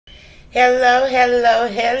Hello, hello,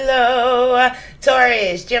 hello,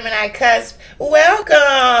 Taurus, Gemini, Cusp.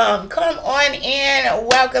 Welcome. Come on in.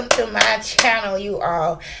 Welcome to my channel, you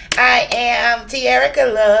all. I am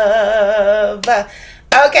TErickalove.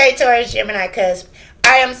 Okay, Taurus, Gemini, Cusp.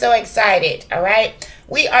 I am so excited, all right?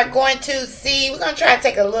 We are going to see, we're going to try to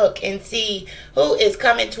take a look and see who is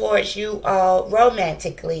coming towards you all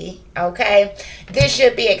romantically, okay? This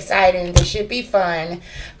should be exciting. This should be fun.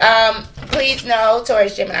 Please know,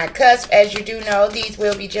 Taurus, Gemini, Cusp, as you do know, these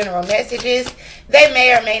will be general messages. They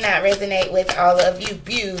may or may not resonate with all of you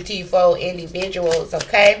beautiful individuals,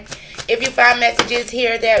 okay? If you find messages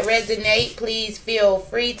here that resonate, please feel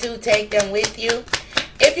free to take them with you.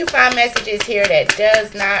 If you find messages here that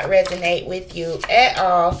does not resonate with you at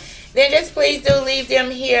all, then just please do leave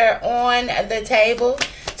them here on the table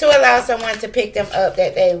to allow someone to pick them up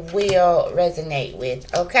that they will resonate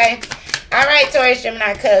with, okay? All right, Taurus,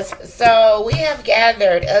 Gemini, Cusp. So we have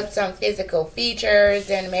gathered up some physical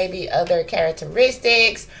features and maybe other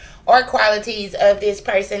characteristics or qualities of this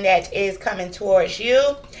person that is coming towards you.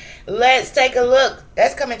 Let's take a look.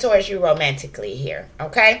 That's coming towards you romantically here,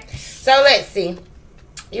 okay? So let's see.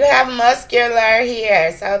 You have muscular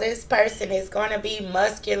here. So this person is going to be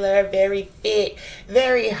muscular, very fit,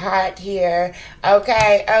 very hot here.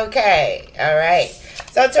 Okay. All right.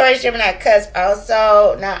 So Taurus, Gemini, Cusp,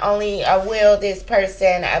 also not only will this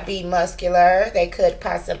person be muscular, they could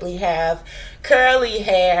possibly have curly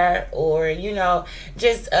hair or, you know,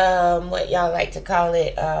 just what y'all like to call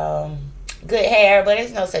it, good hair, but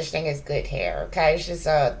there's no such thing as good hair, okay? It's just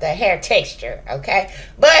the hair texture, okay?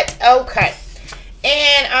 But, okay.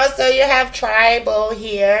 And also you have tribal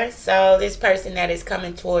here. So this person that is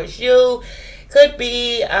coming towards you could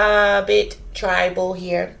be a bit tribal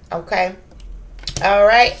here. Okay. All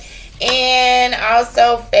right. And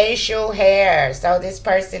also facial hair. So this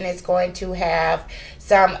person is going to have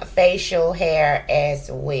some facial hair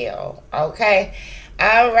as well. Okay.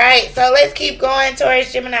 All right. So let's keep going.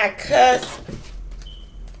 Taurus, Gemini, Cusp.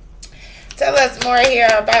 Tell us more here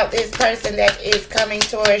about this person that is coming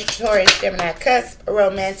towards Taurus, Gemini, Cusp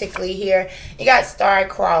romantically here. You got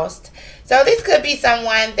star-crossed. So this could be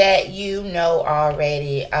someone that you know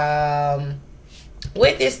already.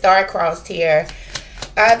 With this star-crossed here,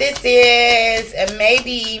 this is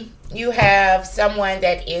maybe you have someone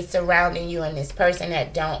that is surrounding you and this person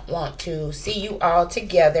that don't want to see you all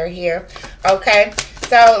together here. Okay,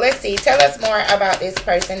 so let's see. Tell us more about this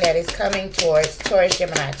person that is coming towards Taurus,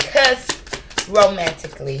 Gemini, Cusp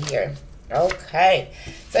romantically here. Okay,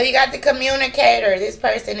 so you got the communicator. This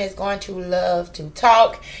person is going to love to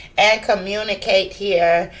talk and communicate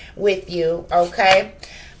here with you. Okay,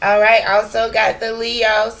 all right. Also got the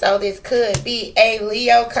Leo. So this could be a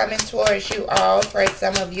Leo coming towards you all. For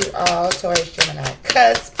some of you all, Taurus, Gemini,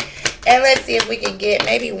 Cusp. And let's see if we can get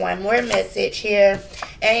maybe one more message here.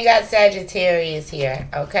 And you got Sagittarius here,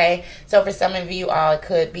 okay? So for some of you all, it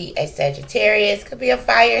could be a Sagittarius. Could be a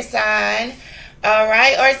fire sign, all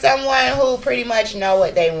right? Or someone who pretty much know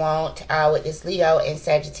what they want with this Leo and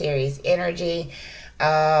Sagittarius energy.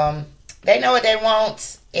 They know what they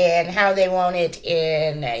want and how they want it.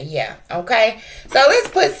 And yeah, okay? So let's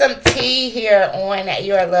put some tea here on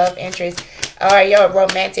your love interest or your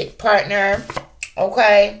romantic partner,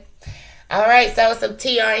 okay? All right, so some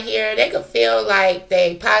tea on here. They could feel like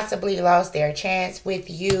they possibly lost their chance with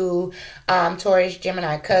you, Taurus,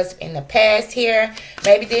 Gemini, Cusp in the past here.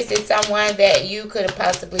 Maybe this is someone that you could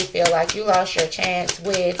possibly feel like you lost your chance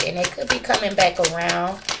with, and they could be coming back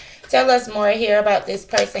around. Tell us more here about this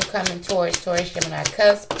person coming towards Taurus, Gemini,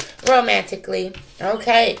 Cusp romantically.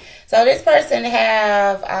 Okay, so this person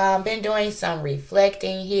have been doing some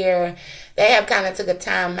reflecting here. They have kind of took a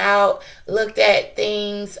time out, looked at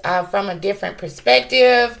things from a different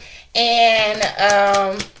perspective. And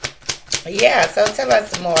yeah, so tell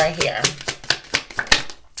us more here.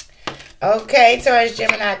 Okay, Taurus,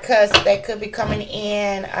 Gemini, Cusp, they could be coming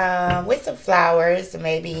in with some flowers,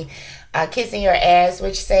 maybe kissing your ass,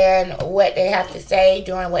 which saying what they have to say,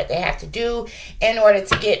 doing what they have to do in order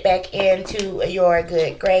to get back into your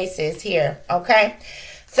good graces here, okay?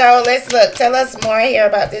 So let's look. Tell us more here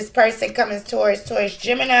about this person coming towards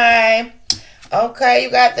Gemini. Okay, you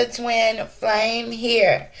got the twin flame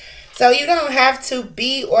here. So you don't have to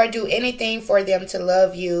be or do anything for them to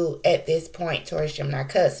love you at this point, Taurus, Gemini,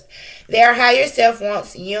 Cusp. Their higher self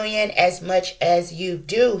wants union as much as you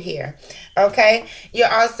do here. Okay, you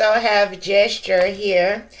also have gesture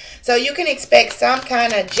here. So you can expect some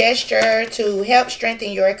kind of gesture to help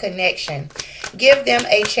strengthen your connection. Give them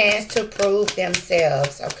a chance to prove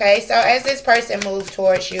themselves. Okay, so as this person moves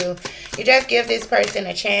towards you, you just give this person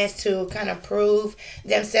a chance to kind of prove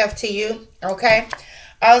themselves to you. Okay.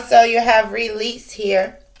 Also, you have release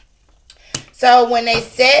here. So when they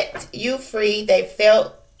set you free, they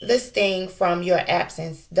felt the sting from your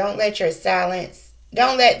absence. Don't let their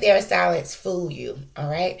silence fool you. All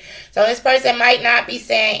right. So this person might not be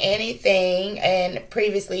saying anything, and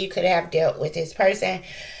previously you could have dealt with this person.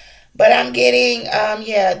 But I'm getting,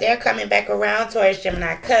 yeah, they're coming back around towards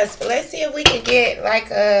Gemini Cusp. Let's see if we can get like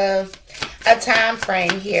a time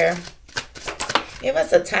frame here. Give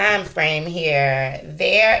us a time frame here.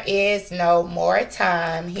 There is no more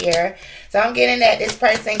time here. So I'm getting that this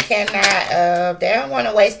person cannot, they don't want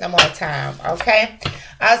to waste no more time, okay?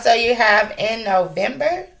 Also, you have in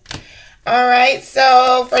November. All right,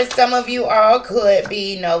 so for some of you all, could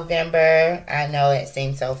be November. I know it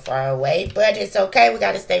seems so far away, but it's okay. We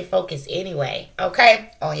got to stay focused anyway,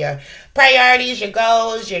 okay? On your priorities, your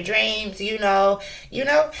goals, your dreams, you know.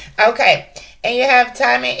 Okay, and you have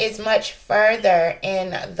timing is much further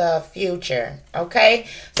in the future, okay?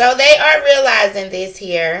 So they are realizing this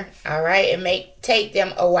here, all right? It may take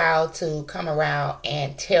them a while to come around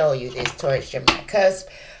and tell you this towards Gemini Cusp,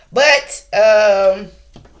 but,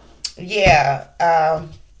 yeah,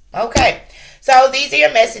 okay. So these are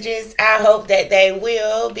your messages. I hope that they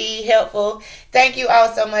will be helpful. Thank you all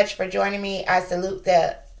so much for joining me. I salute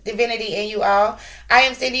the divinity in you all. I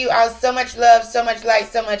am sending you all so much love, so much light,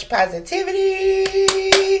 so much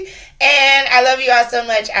positivity. And I love you all so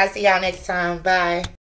much. I'll see y'all next time. Bye.